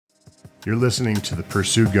You're listening to the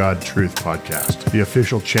Pursue God Truth podcast, the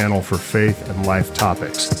official channel for faith and life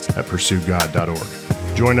topics at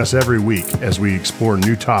pursuegod.org. Join us every week as we explore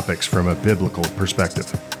new topics from a biblical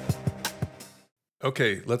perspective.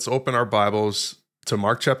 Okay, let's open our Bibles to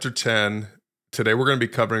Mark chapter 10. Today we're going to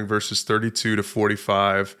be covering verses 32 to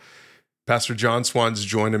 45. Pastor John Swan's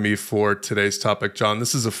joining me for today's topic. John,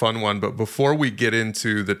 this is a fun one, but before we get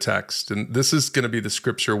into the text, and this is going to be the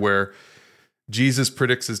scripture where Jesus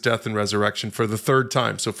predicts his death and resurrection for the third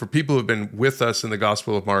time. So for people who have been with us in the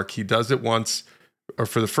Gospel of Mark, he does it once, or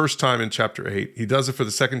for the first time in chapter 8. He does it for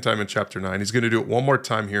the second time in chapter 9. He's going to do it one more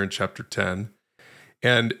time here in chapter 10.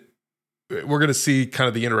 And we're going to see kind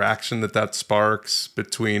of the interaction that sparks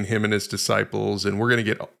between him and his disciples, and we're going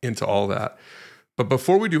to get into all that. But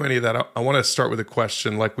before we do any of that, I want to start with a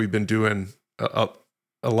question like we've been doing a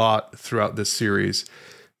lot throughout this series.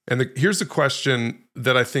 And here's the question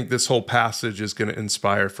that I think this whole passage is going to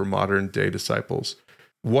inspire for modern day disciples.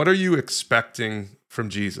 What are you expecting from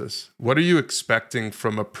Jesus? What are you expecting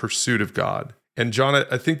from a pursuit of God? And John,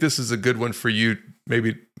 I think this is a good one for you,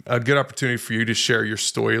 maybe a good opportunity for you to share your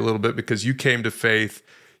story a little bit, because you came to faith,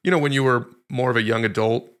 when you were more of a young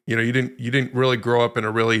adult. You didn't really grow up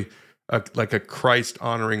in like a Christ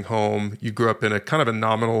honoring home. You grew up in a kind of a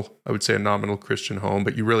nominal Christian home,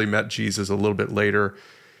 but you really met Jesus a little bit later.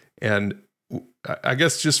 And I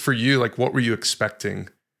guess just for you, like, what were you expecting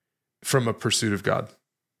from a pursuit of God?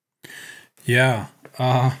 Yeah.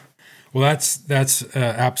 Well, that's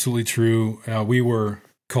absolutely true. We were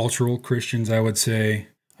cultural Christians, I would say.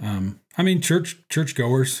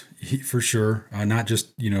 Churchgoers for sure. Not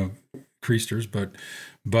just, Creasters,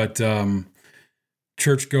 but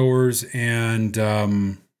churchgoers. And,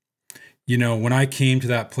 when I came to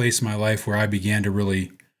that place in my life where I began to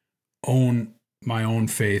really own my own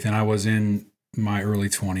faith, and I was in my early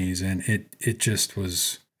 20s, and it just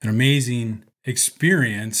was an amazing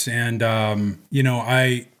experience. And,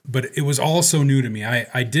 but it was also new to me.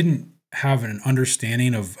 I didn't have an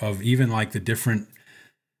understanding of even like the different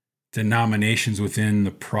denominations within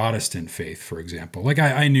the Protestant faith, for example. Like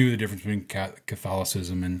I knew the difference between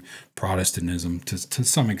Catholicism and Protestantism to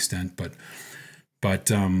some extent, but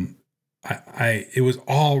it was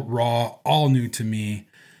all raw, all new to me.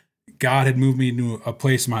 God had moved me to a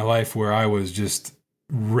place in my life where I was just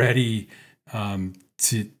ready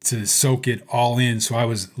to soak it all in. So I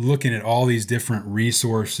was looking at all these different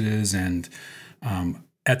resources, and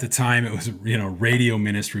at the time it was, radio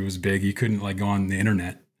ministry was big. You couldn't like go on the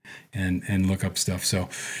internet and look up stuff. So,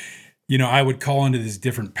 I would call into these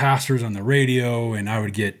different pastors on the radio, and I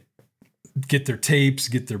would get their tapes,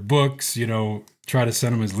 get their books, try to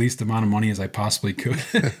send them as least amount of money as I possibly could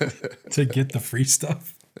to get the free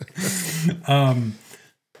stuff.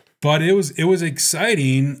 But it was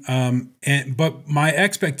exciting. But my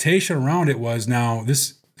expectation around it was,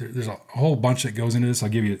 there's a whole bunch that goes into this. I'll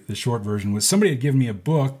give you the short version. Was somebody had given me a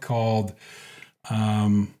book called,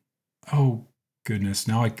 oh goodness,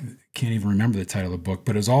 now I can't even remember the title of the book,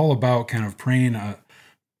 but it's all about kind of praying a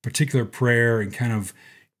particular prayer and kind of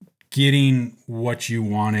getting what you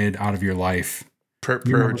wanted out of your life.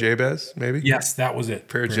 Prayer of Jabez, maybe? Yes, that was it.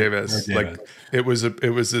 Prayer of Jabez. Like it was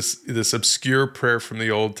this obscure prayer from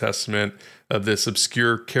the Old Testament of this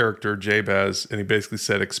obscure character, Jabez, and he basically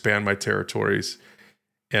said, "Expand my territories."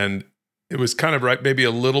 And it was kind of right, maybe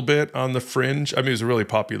a little bit on the fringe. I mean, it was a really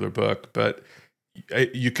popular book, but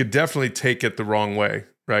you could definitely take it the wrong way,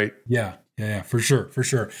 right? Yeah, for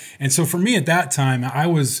sure. And so for me at that time, I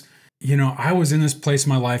was in this place in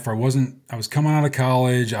my life where I was coming out of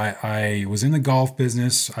college. I was in the golf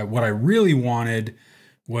business. What I really wanted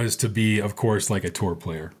was to be, of course, like a tour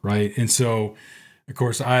player, right? And so, of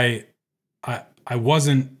course, I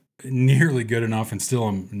wasn't nearly good enough, and still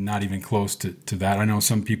I'm not even close to that. I know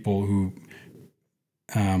some people who,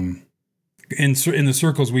 in the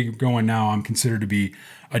circles we go in now, I'm considered to be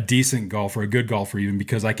a decent golfer, a good golfer, even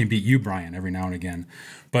because I can beat you, Brian, every now and again.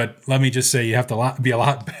 But let me just say, you have to be a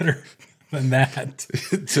lot better than that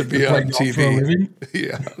to be on TV.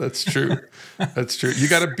 Yeah, that's true. That's true. You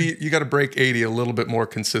got to break 80 a little bit more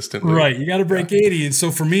consistently. Right. You got to break 80. And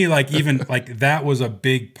so for me, like, even like that was a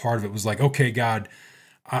big part of it. Was like, okay, God,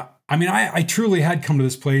 I truly had come to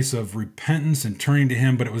this place of repentance and turning to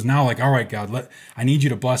him, but it was now like, all right, God, I need you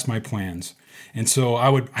to bless my plans. And so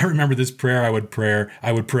I remember this prayer I would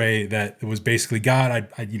pray that it was basically, God,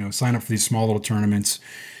 I'd sign up for these small little tournaments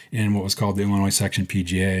in what was called the Illinois Section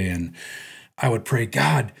PGA. And I would pray,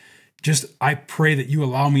 God, I pray that you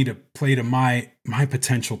allow me to play to my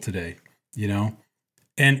potential today,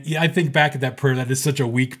 And I think back at that prayer, that is such a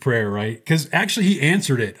weak prayer, right? Because actually he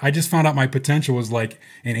answered it. I just found out my potential was like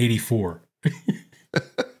an 84.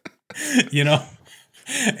 you know?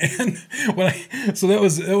 And so that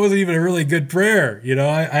wasn't even a really good prayer. You know,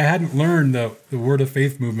 I hadn't learned the Word of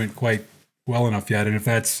Faith movement quite well enough yet. And if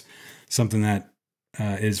that's something that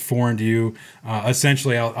is foreign to you,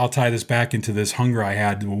 essentially I'll tie this back into this hunger I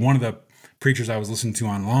had. One of the preachers I was listening to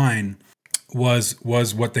online was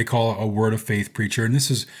what they call a Word of Faith preacher. And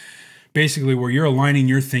this is basically where you're aligning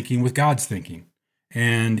your thinking with God's thinking.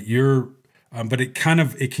 And but it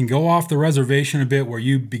can go off the reservation a bit, where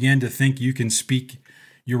you begin to think you can speak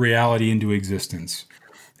your reality into existence.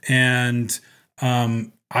 And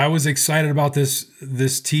I was excited about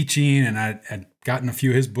this teaching, and I had gotten a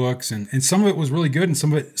few of his books, and some of it was really good, and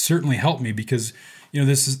some of it certainly helped me, because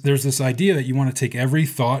there's this idea that you want to take every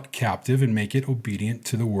thought captive and make it obedient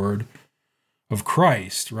to the word of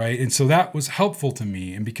Christ, right? And so that was helpful to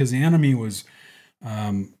me, and because the enemy was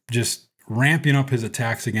just ramping up his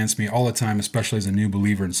attacks against me all the time, especially as a new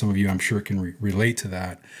believer, and some of you, I'm sure, can relate to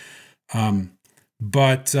that.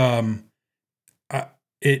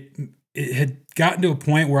 It had gotten to a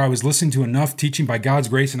point where I was listening to enough teaching by God's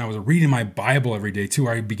grace, and I was reading my Bible every day too,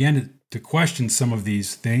 where I began to question some of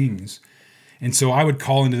these things. And so I would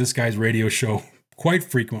call into this guy's radio show quite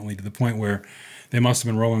frequently, to the point where they must have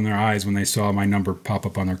been rolling their eyes when they saw my number pop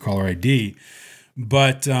up on their caller ID.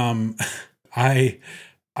 But I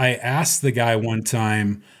asked the guy one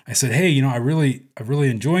time, I said, "Hey, I'm really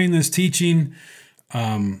enjoying this teaching,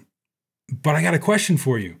 but I got a question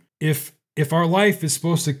for you. If our life is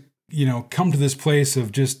supposed to, come to this place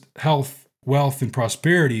of just health, wealth, and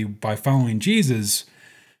prosperity by following Jesus,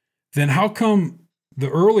 then how come the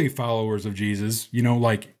early followers of Jesus,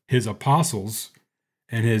 like his apostles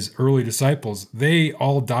and his early disciples, they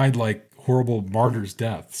all died like horrible martyrs'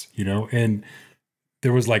 deaths, and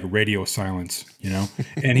there was like radio silence,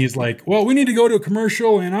 and he's like, well, we need to go to a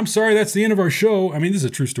commercial, and I'm sorry, that's the end of our show. I mean, this is a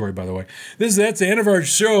true story, by the way. That's the end of our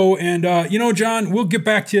show. And, John, we'll get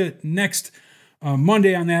back to you next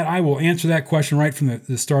Monday on that. I will answer that question right from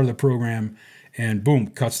the start of the program, and boom,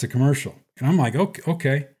 cuts to commercial. And I'm like,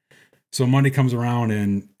 okay. So Monday comes around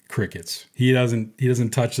and crickets. He doesn't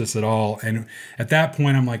touch this at all. And at that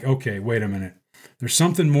point, I'm like, okay, wait a minute. There's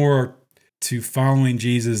something more to following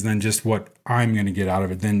Jesus than just what I'm going to get out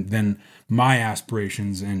of it, than my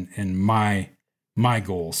aspirations and my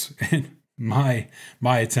goals and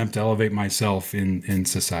my attempt to elevate myself in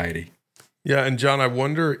society. Yeah, and John, I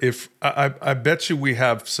wonder if I bet you we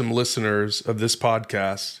have some listeners of this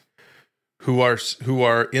podcast who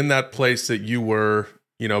are in that place that you were,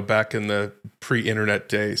 back in the pre-internet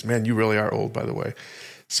days. Man, you really are old, by the way.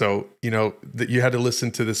 So, that you had to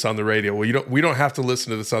listen to this on the radio. Well, we don't have to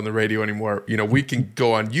listen to this on the radio anymore. We can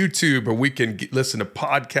go on YouTube, or we can listen to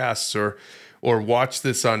podcasts, or watch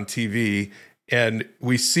this on TV. And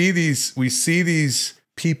we see these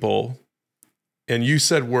people, and you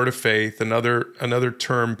said Word of Faith. Another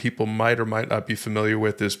term people might or might not be familiar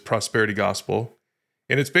with is prosperity gospel.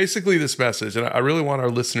 And it's basically this message. And I really want our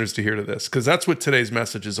listeners to hear to this, because that's what today's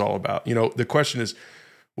message is all about. The question is,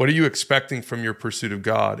 what are you expecting from your pursuit of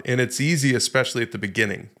God? And it's easy, especially at the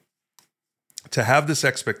beginning, to have this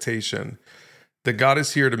expectation that God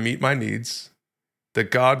is here to meet my needs, that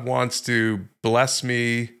God wants to bless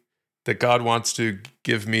me, that God wants to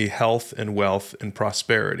give me health and wealth and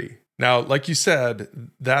prosperity. Now, like you said,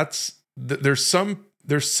 there's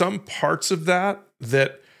some parts of that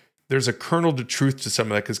there's a kernel to truth to some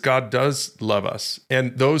of that, because God does love us.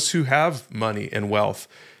 And those who have money and wealth,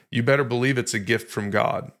 you better believe it's a gift from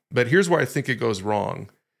God. But here's where I think it goes wrong.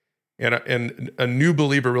 And a new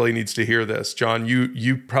believer really needs to hear this. John,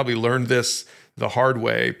 you probably learned this the hard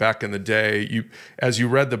way back in the day. As you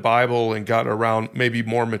read the Bible and got around maybe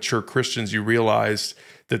more mature Christians, you realized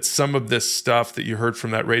that some of this stuff that you heard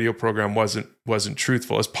from that radio program wasn't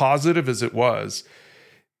truthful. As positive as it was,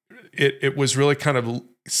 it was really kind of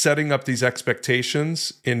setting up these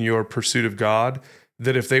expectations in your pursuit of God,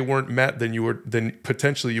 that if they weren't met, then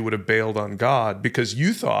potentially you would have bailed on God, because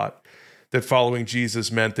you thought that following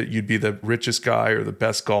Jesus meant that you'd be the richest guy or the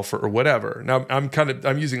best golfer or whatever. Now,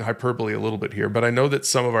 I'm using hyperbole a little bit here, but I know that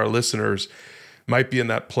some of our listeners might be in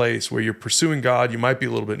that place where you're pursuing God, you might be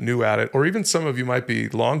a little bit new at it, or even some of you might be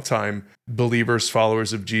longtime believers,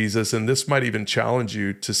 followers of Jesus, and this might even challenge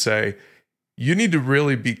you to say, you need to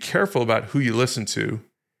really be careful about who you listen to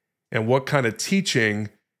and what kind of teaching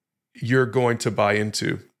you're going to buy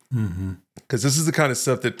into. Because this is the kind of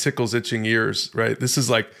stuff that tickles itching ears, right? This is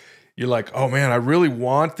like, you're like, oh man, I really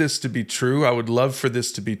want this to be true. I would love for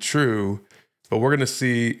this to be true. But we're going to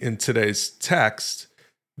see in today's text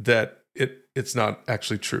that it's not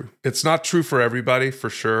actually true. It's not true for everybody, for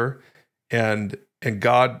sure. And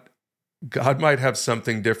God God might have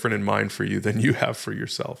something different in mind for you than you have for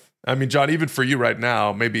yourself. I mean, John, even for you right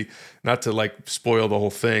now, maybe not to like spoil the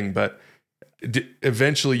whole thing, but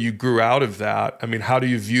eventually you grew out of that. I mean, how do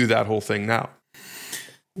you view that whole thing now?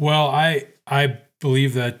 Well, I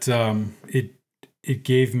believe that it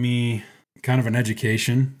gave me kind of an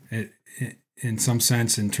education in some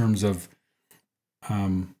sense, in terms of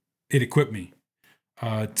it equipped me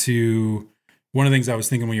to. One of the things I was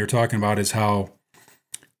thinking when you were talking about is how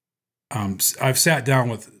I've sat down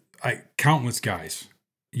with countless guys,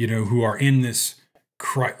 who are in this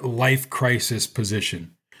life crisis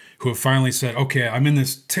position, who have finally said, okay, I'm in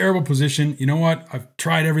this terrible position. You know what? I've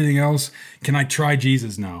tried everything else. Can I try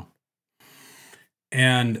Jesus now?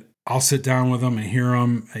 And I'll sit down with them and hear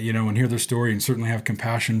them, and hear their story, and certainly have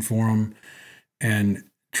compassion for them and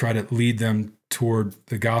try to lead them toward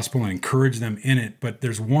the gospel and encourage them in it. But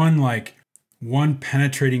there's one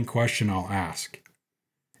penetrating question I'll ask.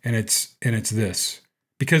 And it's this,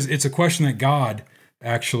 because it's a question that God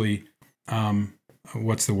actually,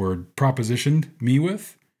 propositioned me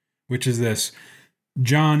with, which is this: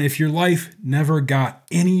 John, if your life never got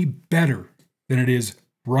any better than it is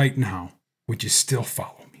right now, would you still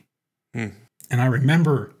follow me? And I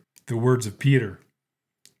remember the words of Peter,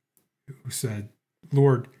 who said,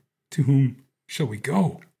 Lord, to whom shall we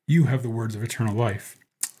go? You have the words of eternal life.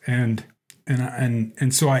 And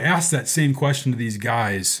so I asked that same question to these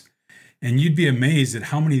guys, and you'd be amazed at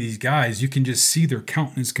how many of these guys you can just see their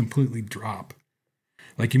countenance completely drop.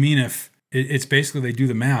 Like, you mean if it's basically they do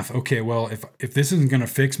the math. Okay, well, if this isn't going to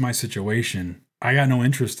fix my situation, I got no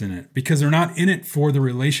interest in it, because they're not in it for the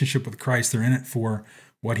relationship with Christ. They're in it for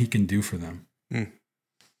what he can do for them.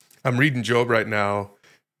 I'm reading Job right now,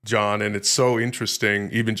 John, and it's so interesting,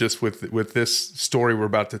 even just with this story we're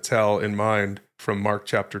about to tell in mind from Mark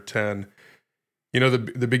chapter 10.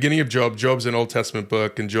 The beginning of Job's an Old Testament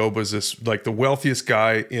book, and Job was this like the wealthiest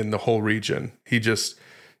guy in the whole region.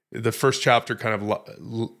 The first chapter kind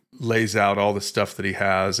of lays out all the stuff that he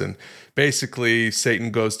has. And basically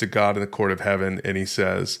Satan goes to God in the court of heaven, and he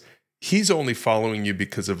says, he's only following you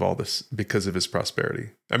because of all this, because of his prosperity.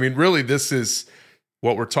 I mean, really, this is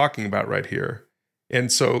what we're talking about right here.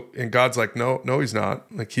 And God's like, no, he's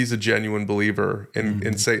not. Like, he's a genuine believer.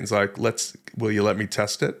 And Satan's like, will you let me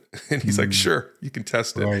test it? And he's like, sure, you can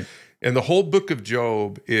test it. Right. And the whole book of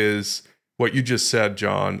Job is what you just said,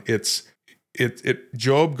 John.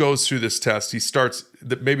 Job goes through this test. He starts,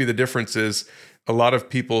 maybe the difference is a lot of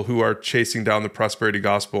people who are chasing down the prosperity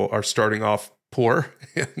gospel are starting off poor.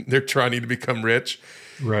 They're trying to become rich.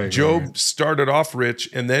 Right. Job started off rich,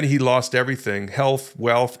 and then he lost everything, health,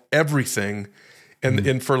 wealth, everything.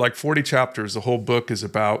 And for like 40 chapters, the whole book is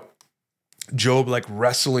about Job like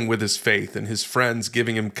wrestling with his faith and his friends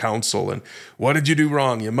giving him counsel. And what did you do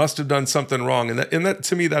wrong? You must have done something wrong. And that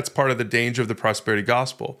to me, that's part of the danger of the prosperity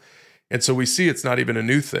gospel. And so we see it's not even a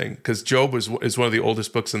new thing, because Job is one of the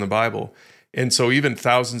oldest books in the Bible. And so even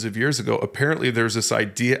thousands of years ago, apparently there's this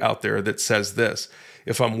idea out there that says this: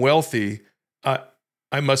 if I'm wealthy,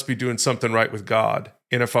 I must be doing something right with God.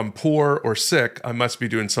 And if I'm poor or sick, I must be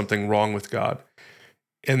doing something wrong with God.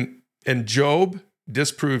 And Job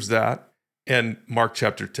disproves that, and Mark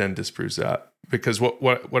chapter 10 disproves that, because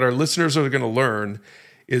what our listeners are going to learn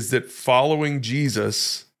is that following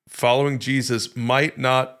Jesus might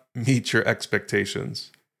not meet your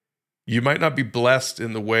expectations. You might not be blessed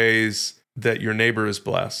in the ways that your neighbor is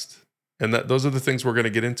blessed, and those are the things we're going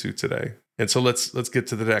to get into today. And so let's get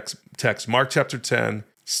to the next text. Mark chapter 10,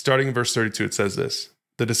 starting in verse 32, it says this: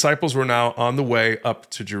 the disciples were now on the way up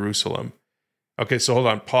to Jerusalem. Okay, so hold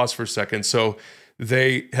on, pause for a second. So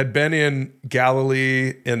they had been in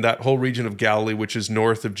Galilee, in that whole region of Galilee, which is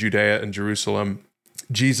north of Judea and Jerusalem.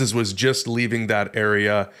 Jesus was just leaving that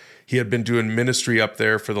area. He had been doing ministry up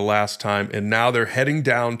there for the last time, and now they're heading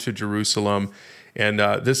down to Jerusalem. And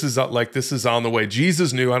this is on the way.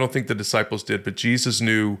 Jesus knew, I don't think the disciples did, but Jesus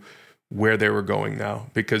knew where they were going now,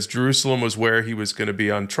 because Jerusalem was where he was going to be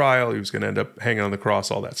on trial. He was going to end up hanging on the cross,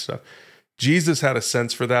 all that stuff. Jesus had a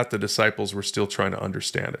sense for that. The disciples were still trying to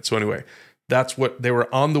understand it. So anyway, that's what they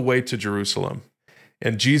were on the way to Jerusalem,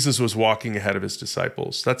 and Jesus was walking ahead of his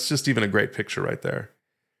disciples. That's just even a great picture right there.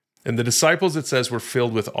 And the disciples, it says, were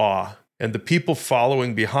filled with awe, and the people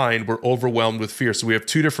following behind were overwhelmed with fear. So we have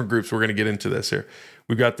two different groups. We're going to get into this here.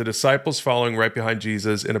 We've got the disciples following right behind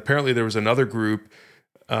Jesus, and apparently there was another group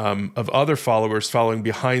of other followers following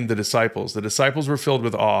behind the disciples. The disciples were filled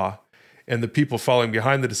with awe, and the people following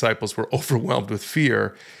behind the disciples were overwhelmed with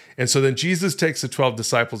fear. And so then Jesus takes the 12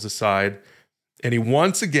 disciples aside, and he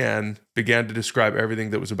once again began to describe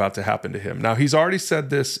everything that was about to happen to him. Now, he's already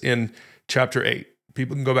said this in chapter 8.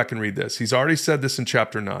 People can go back and read this. He's already said this in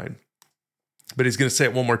chapter 9. but he's going to say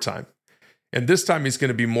it one more time. And this time he's going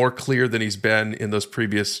to be more clear than he's been in those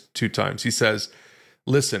previous two times. He says,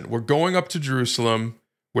 listen, we're going up to Jerusalem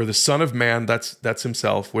where the Son of Man, that's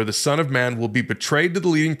himself, where the Son of Man will be betrayed to the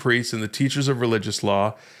leading priests and the teachers of religious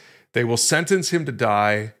law. They will sentence him to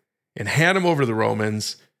die and hand him over to the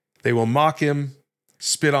Romans. They will mock him,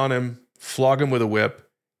 spit on him, flog him with a whip,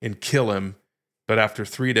 and kill him. But after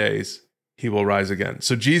 3 days, he will rise again.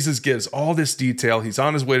 So Jesus gives all this detail. He's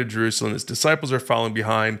on his way to Jerusalem. His disciples are following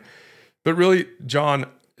behind. But really, John,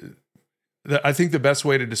 I think the best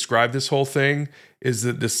way to describe this whole thing is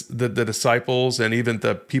that the disciples and even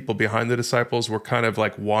the people behind the disciples were kind of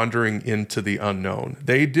like wandering into the unknown.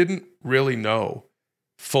 They didn't really know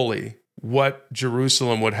fully what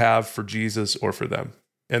Jerusalem would have for Jesus or for them.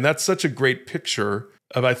 And that's such a great picture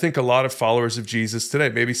of, I think, a lot of followers of Jesus today.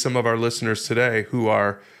 Maybe some of our listeners today who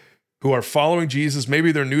are following Jesus.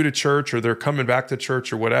 Maybe they're new to church or they're coming back to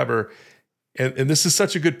church or whatever. And this is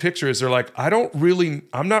such a good picture, is they're like,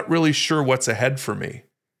 I'm not really sure what's ahead for me.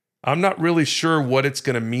 I'm not really sure what it's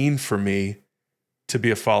going to mean for me to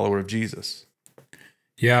be a follower of Jesus.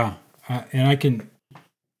 Yeah. And I can,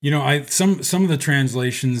 some of the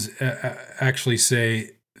translations actually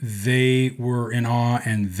say they were in awe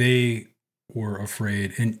and they were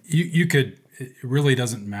afraid. And you could, it really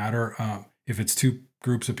doesn't matter if it's two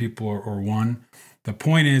groups of people or one. The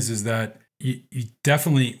point is that you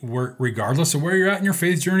definitely work, regardless of where you're at in your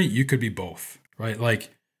faith journey, you could be both, right? Like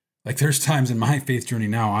there's times in my faith journey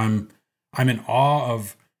now, I'm in awe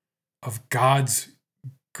of God's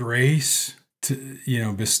grace to,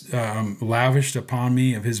 lavished upon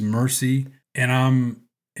me, of his mercy. And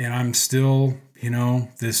I'm still,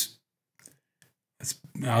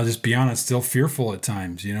 I'll just be honest, still fearful at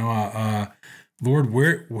times, Lord,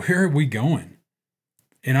 where are we going?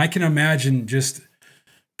 And I can imagine just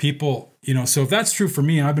people, so if that's true for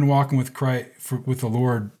me, and I've been walking with Christ, with the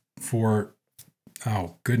Lord for,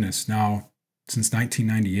 now since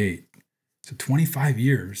 1998, so 25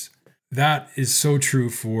 years. That is so true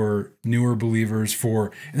for newer believers.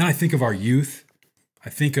 And then I think of our youth. I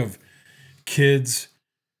think of kids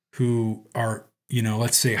who are,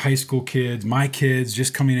 let's say high school kids, my kids,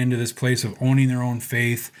 just coming into this place of owning their own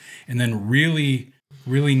faith, and then really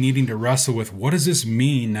needing to wrestle with, what does this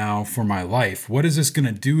mean now for my life? What is this going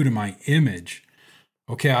to do to my image?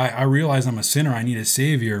 Okay, I realize I'm a sinner. I need a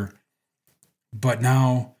savior. But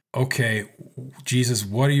now, okay, Jesus,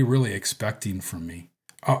 what are you really expecting from me?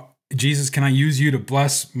 Jesus, can I use you to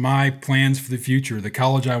bless my plans for the future, the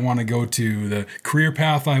college I want to go to, the career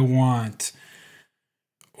path I want?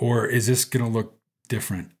 Or is this going to look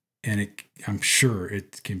different? And I'm sure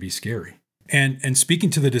it can be scary. And speaking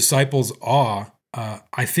to the disciples' awe,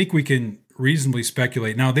 I think we can reasonably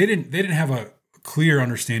speculate. Now, they didn't have a clear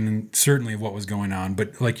understanding, certainly, of what was going on.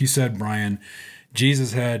 But like you said, Brian,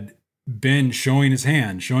 Jesus had been showing his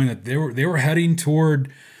hand, showing that they were heading toward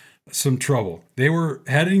some trouble. They were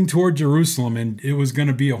heading toward Jerusalem, and it was going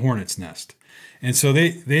to be a hornet's nest. And so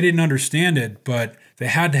they didn't understand it, but they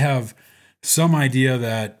had to have some idea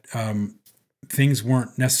that things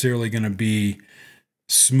weren't necessarily going to be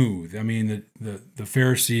smooth. I mean, the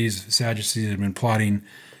Pharisees, Sadducees had been plotting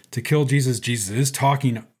to kill Jesus. Jesus is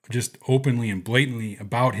talking just openly and blatantly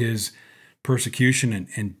about his persecution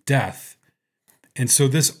and death. And so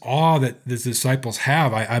this awe that the disciples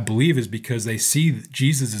have, I believe, is because they see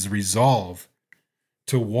Jesus' resolve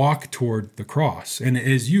to walk toward the cross. And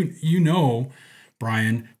as you know,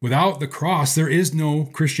 Brian, without the cross, there is no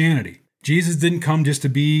Christianity. Jesus didn't come just to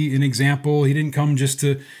be an example. He didn't come just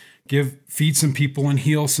to feed some people and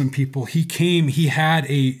heal some people. He came, he had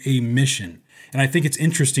a mission. And I think it's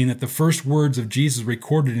interesting that the first words of Jesus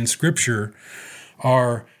recorded in Scripture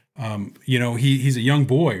are, he's a young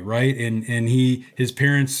boy, right? And his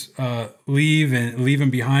parents leave him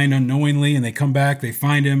behind unknowingly, and they come back. They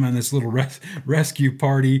find him on this little rescue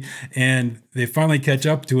party, and they finally catch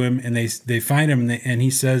up to him, and they find him, and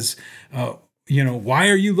he says, why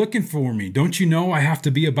are you looking for me? Don't you know I have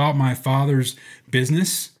to be about my Father's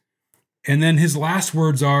business? And then his last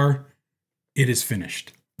words are, "It is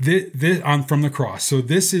finished." From the cross. So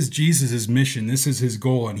this is Jesus' mission. This is his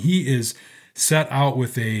goal, and he is set out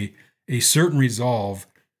with a certain resolve,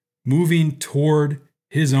 moving toward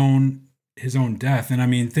his own death. And I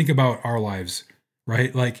mean, think about our lives,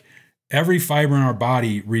 right? Like every fiber in our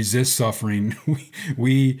body resists suffering.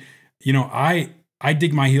 I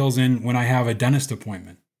dig my heels in when I have a dentist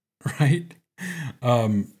appointment, right?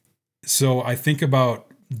 So I think about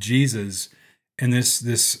Jesus and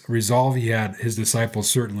this resolve he had. His disciples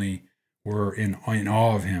certainly were in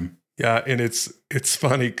awe of him. Yeah, and it's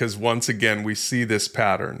funny because once again we see this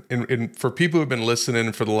pattern. And for people who've been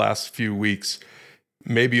listening for the last few weeks,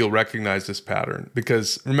 maybe you'll recognize this pattern.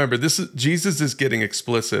 Because remember, Jesus is getting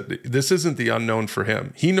explicit. This isn't the unknown for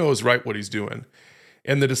him. He knows right what he's doing.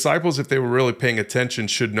 And the disciples, if they were really paying attention,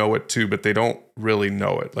 should know it too, but they don't really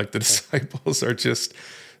know it. Like the disciples are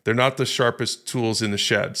they're not the sharpest tools in the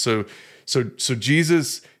shed. So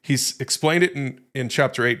Jesus, he's explained it in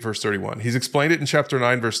chapter 8, verse 31. He's explained it in chapter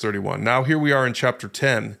 9, verse 31. Now here we are in chapter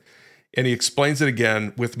 10, and he explains it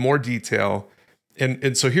again with more detail.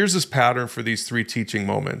 And so here's this pattern for these three teaching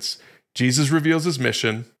moments. Jesus reveals his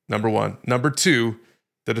mission, number one. Number two,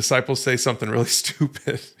 the disciples say something really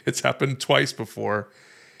stupid. It's happened twice before.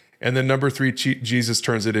 And then number three, Jesus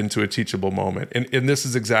turns it into a teachable moment. And this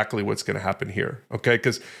is exactly what's going to happen here, okay?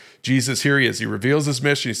 Because Jesus, here he is. He reveals his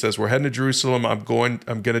mission. He says, we're heading to Jerusalem. I'm going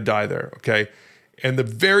to die there, okay? And the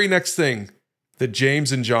very next thing that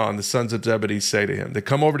James and John, the sons of Zebedee, say to him, they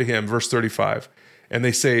come over to him, verse 35, and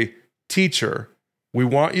they say, Teacher, we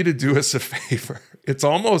want you to do us a favor. It's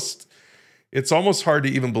almost hard to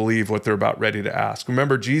even believe what they're about ready to ask.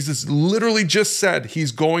 Remember, Jesus literally just said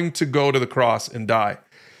he's going to go to the cross and die.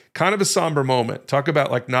 Kind of a somber moment. Talk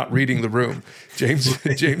about like not reading the room.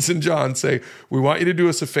 James and John say, we want you to do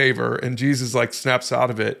us a favor. And Jesus like snaps out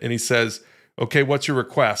of it and he says, okay, what's your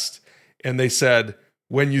request? And they said,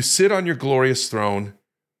 when you sit on your glorious throne,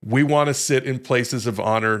 we want to sit in places of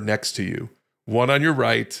honor next to you, one on your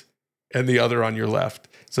right and the other on your left.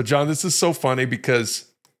 So John, this is so funny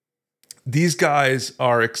because these guys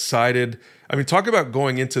are excited. I mean, talk about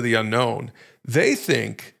going into the unknown. They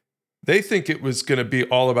think it was going to be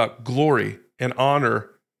all about glory and honor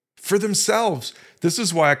for themselves. This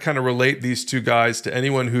is why I kind of relate these two guys to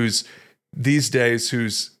anyone who's these days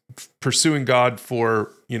who's pursuing God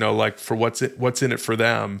for, like for what's in it for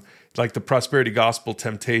them, like the prosperity gospel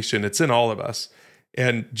temptation. It's in all of us.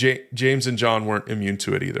 And James and John weren't immune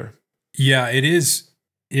to it either. Yeah, it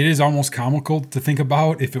is almost comical to think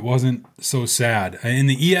about if it wasn't so sad. In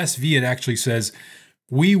the ESV, it actually says,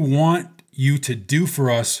 we want you to do for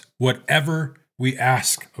us whatever we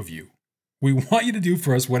ask of you. We want you to do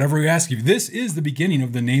for us whatever we ask you. This is the beginning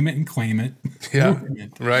of the name it and claim it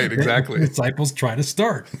movement. Right, exactly. The disciples try to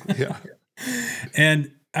start. Yeah.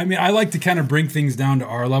 And I mean, I like to kind of bring things down to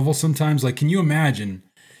our level sometimes. Like, can you imagine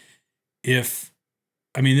if,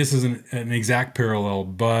 I mean, this isn't an exact parallel,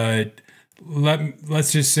 but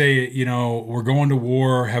let's just say, we're going to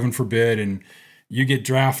war, heaven forbid, and you get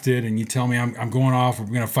drafted and you tell me I'm going off, we're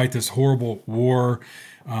going to fight this horrible war.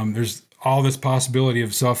 There's all this possibility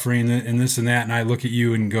of suffering and this and that. And I look at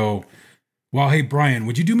you and go, well, hey, Brian,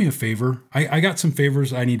 would you do me a favor? I got some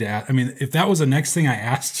favors I need to ask. I mean, if that was the next thing I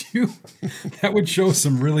asked you, that would show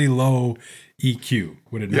some really low EQ,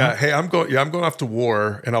 would it not? Yeah. Hey, I'm going off to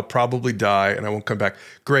war and I'll probably die and I won't come back.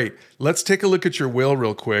 Great. Let's take a look at your will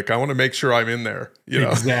real quick. I want to make sure I'm in there.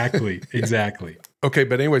 Exactly. Okay.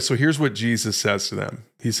 But anyway, so here's what Jesus says to them.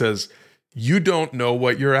 He says, you don't know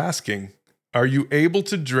what you're asking. Are you able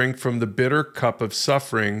to drink from the bitter cup of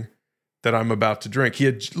suffering that I'm about to drink? He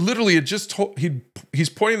had literally just told, he's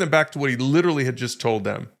pointing them back to what he literally had just told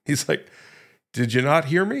them. He's like, did you not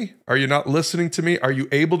hear me? Are you not listening to me? Are you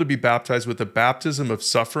able to be baptized with the baptism of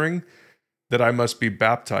suffering that I must be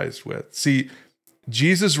baptized with? See,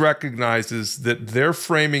 Jesus recognizes that they're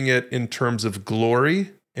framing it in terms of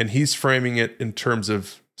glory and he's framing it in terms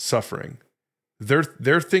of suffering.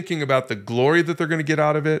 They're thinking about the glory that they're going to get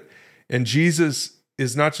out of it. And Jesus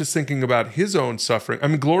is not just thinking about his own suffering. I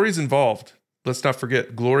mean, glory is involved. Let's not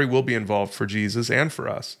forget, glory will be involved for Jesus and for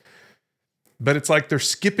us. But it's like they're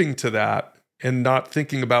skipping to that and not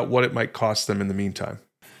thinking about what it might cost them in the meantime.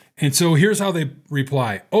 And so here's how they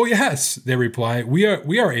reply. Oh, yes, they reply. We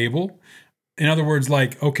are able. In other words,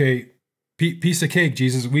 like, okay, piece of cake,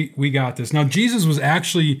 Jesus, we got this. Now, Jesus was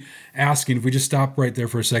actually asking, if we just stop right there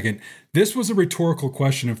for a second, this was a rhetorical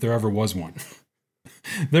question if there ever was one.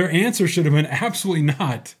 Their answer should have been absolutely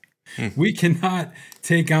not. We cannot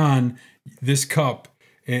take on this cup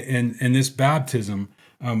and this baptism,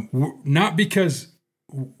 not because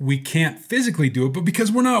we can't physically do it, but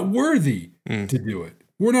because we're not worthy to do it.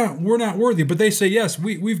 We're not worthy. But they say, yes,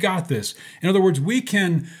 we've got this. In other words, we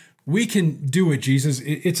can do it, Jesus.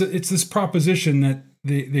 It's this proposition that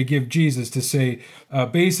they give Jesus to say,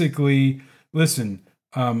 basically, listen,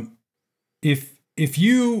 if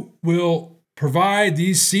you will provide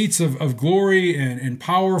these seats of glory and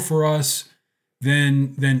power for us,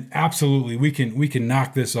 then absolutely we can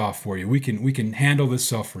knock this off for you. We can handle this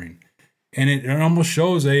suffering. And it almost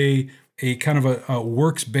shows a kind of a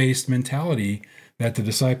works-based mentality that the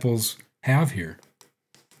disciples have here.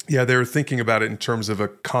 Yeah, they were thinking about it in terms of a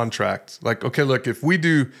contract. Like, okay, look, if we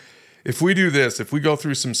do this, if we go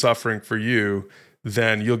through some suffering for you,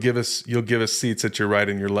 then you'll give us seats at your right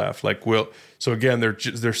and your left. Like, so again,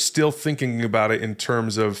 they're still thinking about it in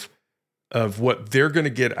terms of what they're going to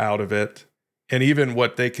get out of it, and even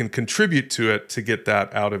what they can contribute to it to get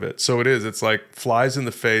that out of it. So it's like flies in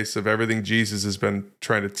the face of everything Jesus has been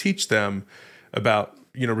trying to teach them about,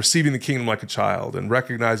 receiving the kingdom like a child and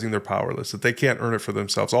recognizing they're powerless, that they can't earn it for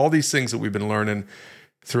themselves. All these things that we've been learning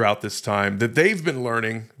throughout this time, that they've been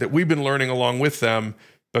learning, that we've been learning along with them,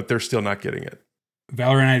 but they're still not getting it.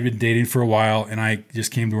 Valerie and I had been dating for a while, and I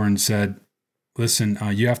just came to her and said, listen,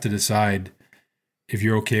 you have to decide if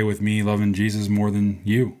you're okay with me loving Jesus more than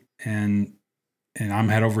you. And I'm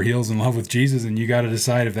head over heels in love with Jesus, and you got to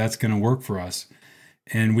decide if that's going to work for us.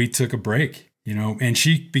 And we took a break, and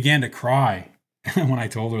she began to cry when I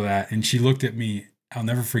told her that. And she looked at me, I'll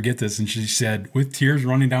never forget this. And she said, with tears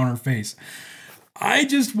running down her face, I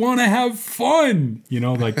just want to have fun,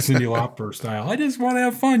 like Cyndi Lauper style. I just want to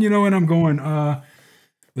have fun, and I'm going,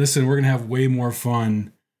 listen, we're going to have way more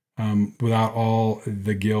fun without all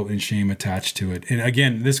the guilt and shame attached to it. And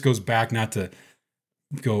again, this goes back, not to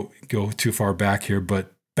go too far back here,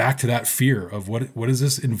 but back to that fear of what does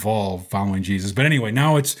this involve following Jesus. But anyway,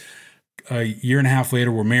 now it's a year and a half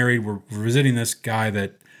later, we're married, we're visiting this guy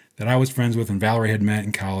that I was friends with and Valerie had met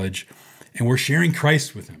in college, and we're sharing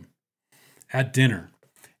Christ with him at dinner.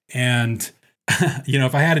 And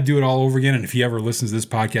if I had to do it all over again, and if he ever listens to this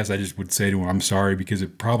podcast, I just would say to him, I'm sorry, because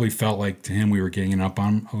it probably felt like to him we were ganging up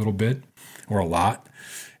on him a little bit or a lot.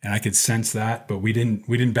 And I could sense that, but we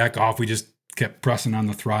didn't back off. We just kept pressing on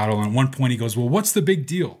the throttle. And at one point he goes, well, what's the big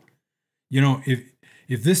deal?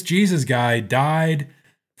 If this Jesus guy died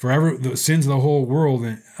for the sins of the whole world,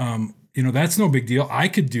 that's no big deal. I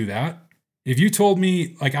could do that. If you told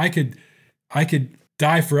me like I could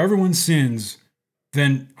die for everyone's sins,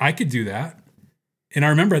 then I could do that. And I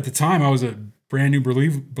remember at the time I was a brand new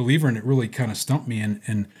believer, and it really kind of stumped me.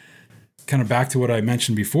 And kind of back to what I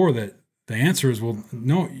mentioned before, that the answer is, well,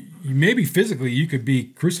 no, maybe physically you could be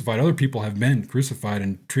crucified. Other people have been crucified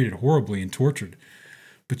and treated horribly and tortured,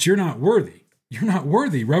 but you're not worthy. You're not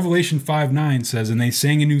worthy. Revelation 5:9 says, and they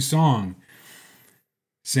sang a new song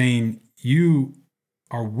saying, you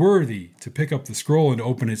are worthy to pick up the scroll and to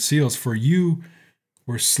open its seals, for you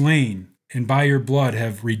were slain, and by your blood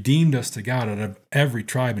have redeemed us to God out of every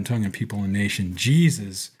tribe and tongue and people and nation.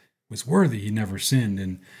 Jesus was worthy. He never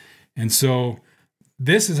sinned. And so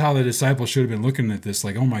this is how the disciples should have been looking at this,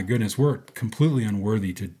 like, oh my goodness, we're completely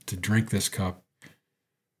unworthy to drink this cup.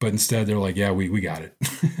 But instead they're like, yeah, we got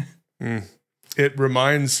it. It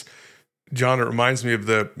reminds me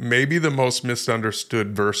of maybe the most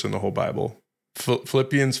misunderstood verse in the whole Bible,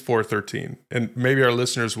 Philippians 4:13. And maybe our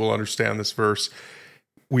listeners will understand this verse.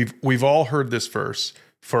 We've all heard this verse,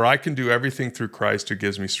 for I can do everything through Christ who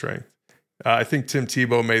gives me strength. I think Tim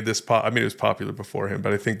Tebow made this, it was popular before him,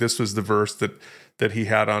 but I think this was the verse that he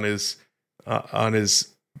had on his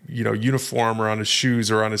uniform or on his shoes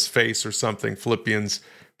or on his face or something, Philippians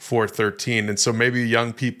 4:13. And so maybe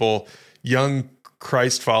young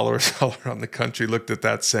Christ followers all around the country looked at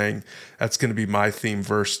that saying, that's going to be my theme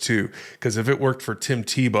verse too. Because if it worked for Tim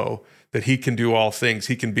Tebow, that he can do all things,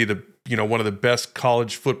 he can be one of the best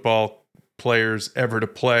college football players ever to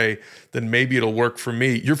play, then maybe it'll work for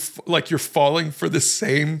me. You're falling for the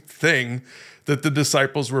same thing that the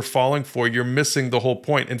disciples were falling for. You're missing the whole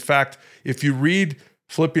point. In fact, if you read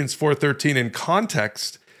Philippians 4:13 in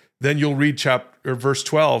context, then you'll read verse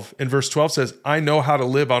 12. And verse 12 says, I know how to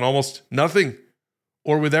live on almost nothing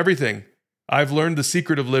or with everything. I've learned the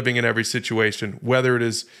secret of living in every situation, whether it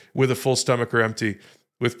is with a full stomach or empty,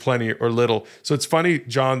 with plenty or little. So it's funny,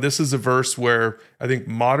 John, this is a verse where I think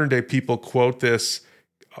modern day people quote this,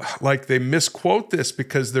 like they misquote this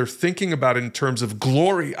because they're thinking about it in terms of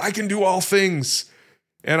glory. I can do all things,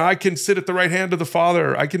 and I can sit at the right hand of the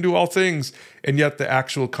Father. I can do all things. And yet the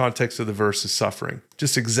actual context of the verse is suffering.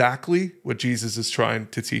 Just exactly what Jesus is trying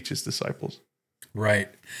to teach his disciples. Right.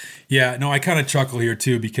 Yeah, no, I kind of chuckle here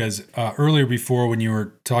too, because earlier before when you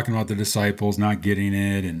were talking about the disciples not getting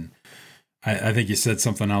it, and I think you said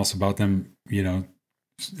something else about them,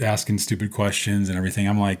 asking stupid questions and everything.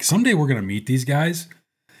 I'm like, someday we're going to meet these guys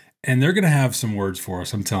and they're going to have some words for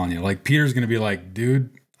us. I'm telling you, like Peter's going to be like, dude,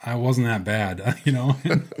 I wasn't that bad,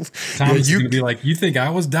 And Thomas is going to be like, you think I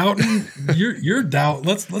was doubting? Your doubt.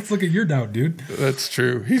 Let's look at your doubt, dude. That's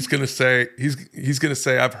true. He's going to say,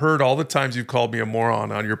 I've heard all the times you've called me a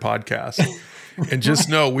moron on your podcast. And just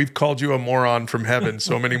know we've called you a moron from heaven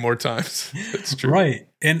so many more times. That's true. Right.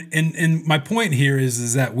 And my point here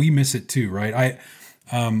is that we miss it too, right?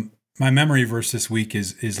 my memory verse this week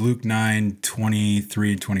is Luke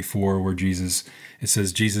 9:23 and 24, where it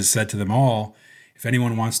says, Jesus said to them all, if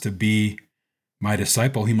anyone wants to be my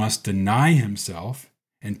disciple, he must deny himself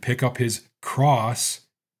and pick up his cross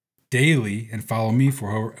daily and follow me.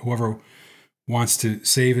 For whoever wants to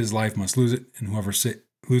save his life must lose it, and whoever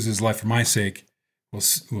loses his life for my sake will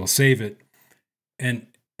save it. And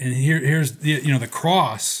here's the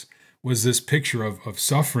cross was this picture of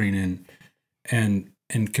suffering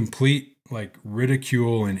and complete like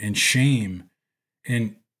ridicule and shame.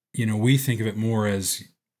 And we think of it more as,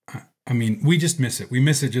 I mean, we just miss it. We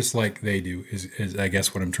miss it just like they do, is I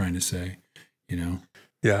guess what I'm trying to say,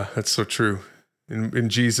 Yeah, that's so true. In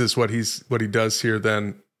Jesus, what he does here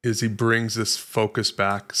then is he brings this focus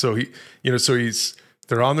back. So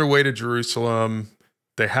they're on their way to Jerusalem.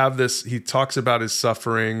 They have this, he talks about his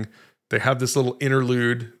suffering. They have this little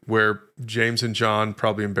interlude where James and John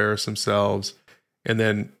probably embarrass themselves. And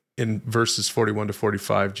then in verses 41 to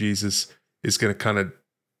 45, Jesus is going to kind of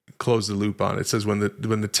close the loop on it. It says when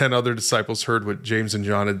the 10 other disciples heard what James and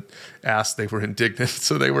John had asked, they were indignant.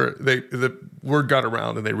 So the word got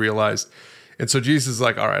around and they realized. And so Jesus is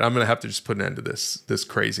like, all right, I'm going to have to just put an end to this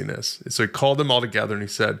craziness. And so he called them all together and he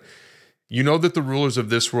said, you know that the rulers of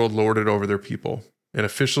this world lord it over their people, and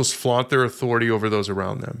officials flaunt their authority over those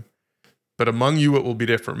around them. But among you, it will be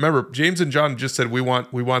different. Remember, James and John just said, we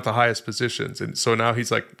want the highest positions. And so now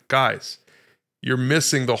he's like, guys, you're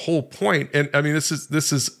missing the whole point. And I mean, this is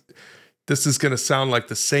going to sound like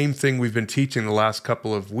the same thing we've been teaching the last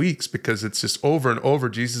couple of weeks, because it's just over and over.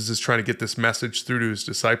 Jesus is trying to get this message through to his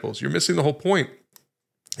disciples. You're missing the whole point.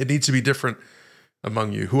 It needs to be different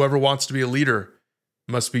among you. Whoever wants to be a leader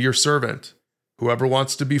must be your servant. Whoever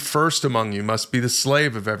wants to be first among you must be the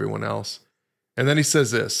slave of everyone else. And then he says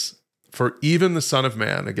this, for even the Son of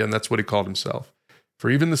Man, again, that's what he called himself, for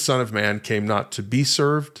even the Son of Man came not to be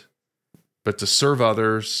served, but to serve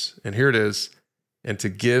others. And here it is, and to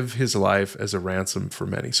give his life as a ransom for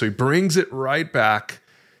many. So he brings it right back.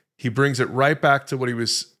 He brings it right back to what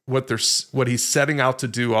he's setting out to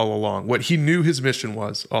do all along, what he knew his mission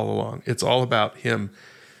was all along. It's all about him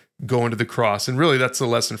going to the cross. And really, that's the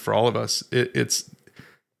lesson for all of us. It's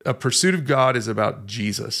a pursuit of God is about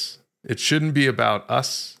Jesus. It shouldn't be about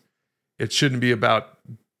us. It shouldn't be about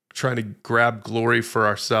trying to grab glory for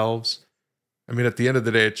ourselves. I mean, at the end of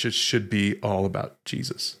the day, it just should be all about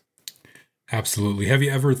Jesus. Absolutely. Have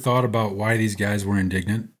you ever thought about why these guys were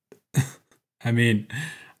indignant? I mean,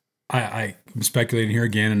 I'm speculating here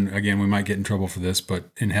again, and again, we might get in trouble for this,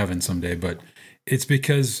 but in heaven someday. But it's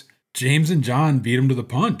because James and John beat them to the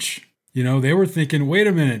punch. They were thinking, wait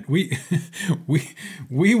a minute, we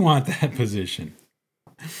want that position.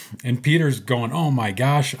 And Peter's going, oh my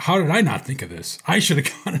gosh, how did I not think of this? I should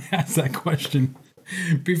have gone and asked that question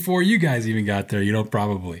before you guys even got there,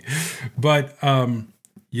 probably. But I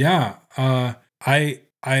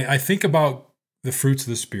think about the fruits of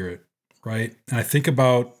the Spirit, right? And I think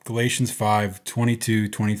about Galatians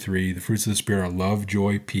 5:22-23. The fruits of the Spirit are love,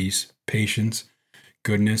 joy, peace, patience,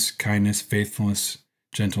 goodness, kindness, faithfulness,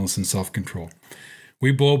 gentleness, and self-control.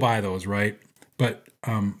 We blow by those, right? But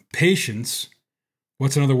patience,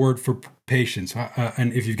 what's another word for patience?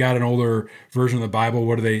 And if you've got an older version of the Bible,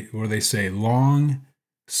 what do they say? Long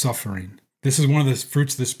suffering. This is one of the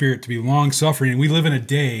fruits of the Spirit, to be long suffering. And we live in a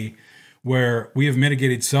day where we have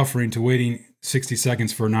mitigated suffering to waiting 60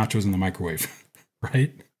 seconds for nachos in the microwave,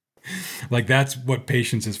 right? Like that's what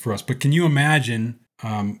patience is for us. But can you imagine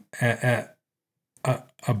at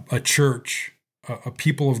a church, a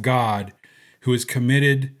people of God who is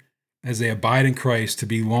committed as they abide in Christ to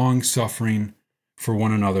be long suffering for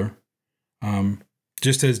one another,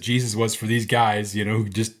 just as Jesus was for these guys, who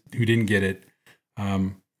didn't get it,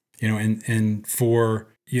 and for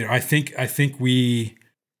I think we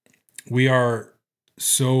are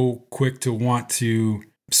so quick to want to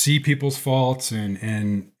see people's faults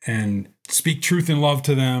and speak truth and love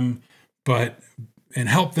to them, and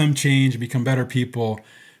help them change and become better people.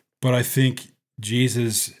 But I think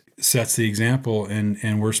Jesus sets the example,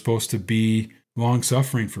 and we're supposed to be long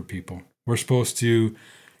suffering for people. We're supposed to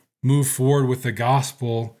move forward with the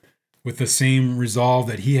gospel with the same resolve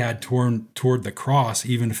that he had toward the cross,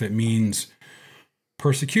 even if it means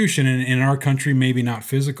persecution. And in our country, maybe not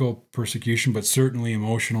physical persecution, but certainly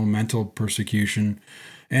emotional, mental persecution.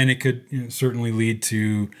 And it could certainly lead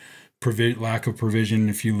to lack of provision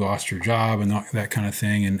if you lost your job and that kind of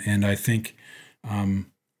thing. And I think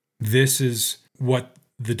this is what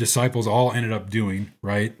the disciples all ended up doing,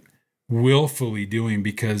 right? Willfully doing,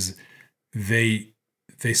 because they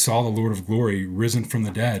saw the Lord of glory risen from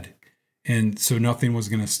the dead. And so nothing was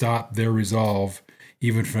going to stop their resolve,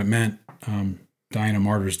 even if it meant dying a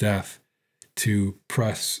martyr's death to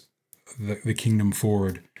press the kingdom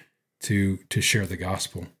forward, to share the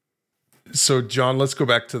gospel. So, John, let's go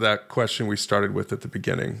back to that question we started with at the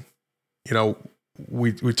beginning. You know,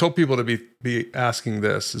 we told people to be asking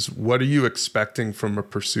this, is what are you expecting from a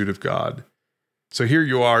pursuit of God? So here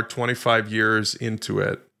you are 25 years into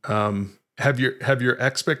it. Have your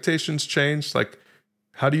expectations changed? Like,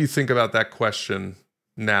 how do you think about that question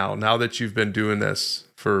now that you've been doing this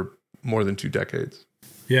for more than 2 decades?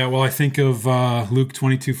 Yeah, well, I think of Luke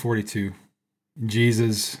 22:42,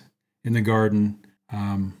 Jesus in the garden,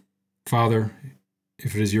 Father,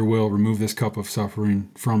 if it is your will, remove this cup of suffering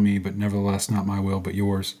from me, but nevertheless, not my will, but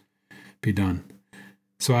yours be done.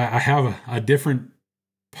 So I have a different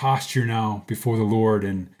posture now before the Lord,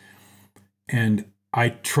 and I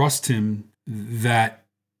trust him that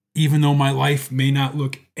even though my life may not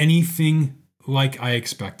look anything like I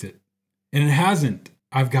expect it, and it hasn't,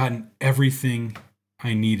 I've gotten everything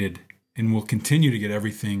I needed and will continue to get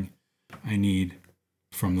everything I need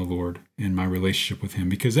from the Lord in my relationship with him.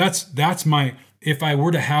 Because that's my, if I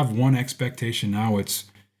were to have one expectation now,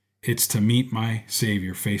 it's to meet my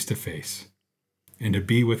Savior face to face and to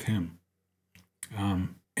be with him.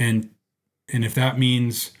 And if that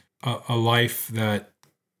means a life that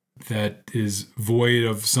is void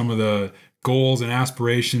of some of the goals and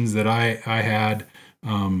aspirations that I had,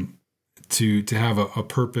 to have a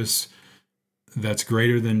purpose that's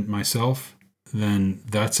greater than myself, then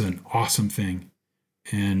that's an awesome thing.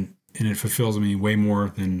 And it fulfills me way more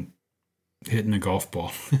than hitting a golf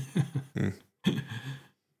ball.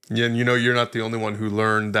 Yeah, and you're not the only one who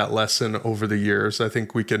learned that lesson over the years. I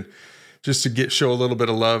think we can, just to show a little bit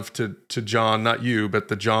of love to John, not you, but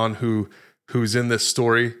the John who's in this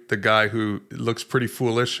story, the guy who looks pretty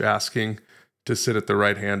foolish asking to sit at the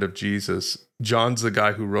right hand of Jesus. John's the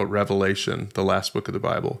guy who wrote Revelation, the last book of the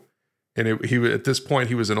Bible. And he at this point,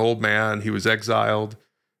 he was an old man. He was exiled.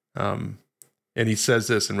 And he says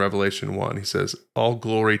this in Revelation 1. He says, all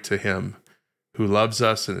glory to him who loves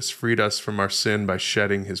us and has freed us from our sin by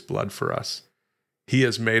shedding his blood for us. He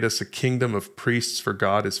has made us a kingdom of priests for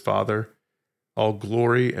God his Father. All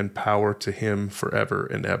glory and power to him forever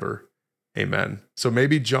and ever. Amen. So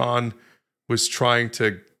maybe John was trying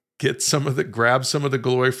to grab some of the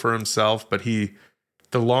glory for himself, but the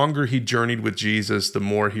longer he journeyed with Jesus, the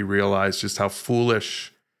more he realized just how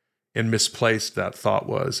foolish and misplaced that thought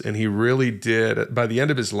was. And he really did, by the end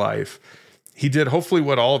of his life, he did hopefully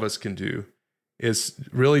what all of us can do, is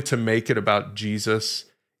really to make it about Jesus.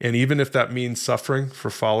 And even if that means suffering for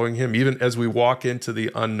following him, even as we walk into the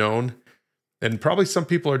unknown, and probably some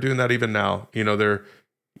people are doing that even now, they're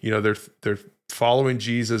following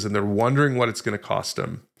Jesus and they're wondering what it's going to cost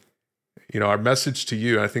them. Our message to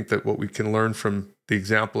you, I think that what we can learn from the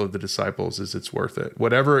example of the disciples is it's worth it.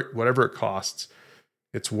 Whatever it costs,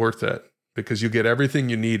 it's worth it, because you get everything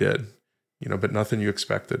you needed, but nothing you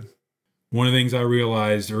expected. One of the things I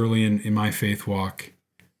realized early in my faith walk,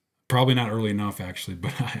 probably not early enough actually,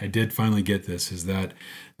 but I did finally get this, is that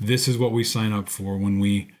this is what we sign up for when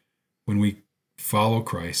we follow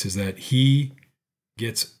Christ, is that he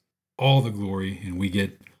gets all the glory and we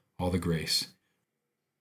get all the grace.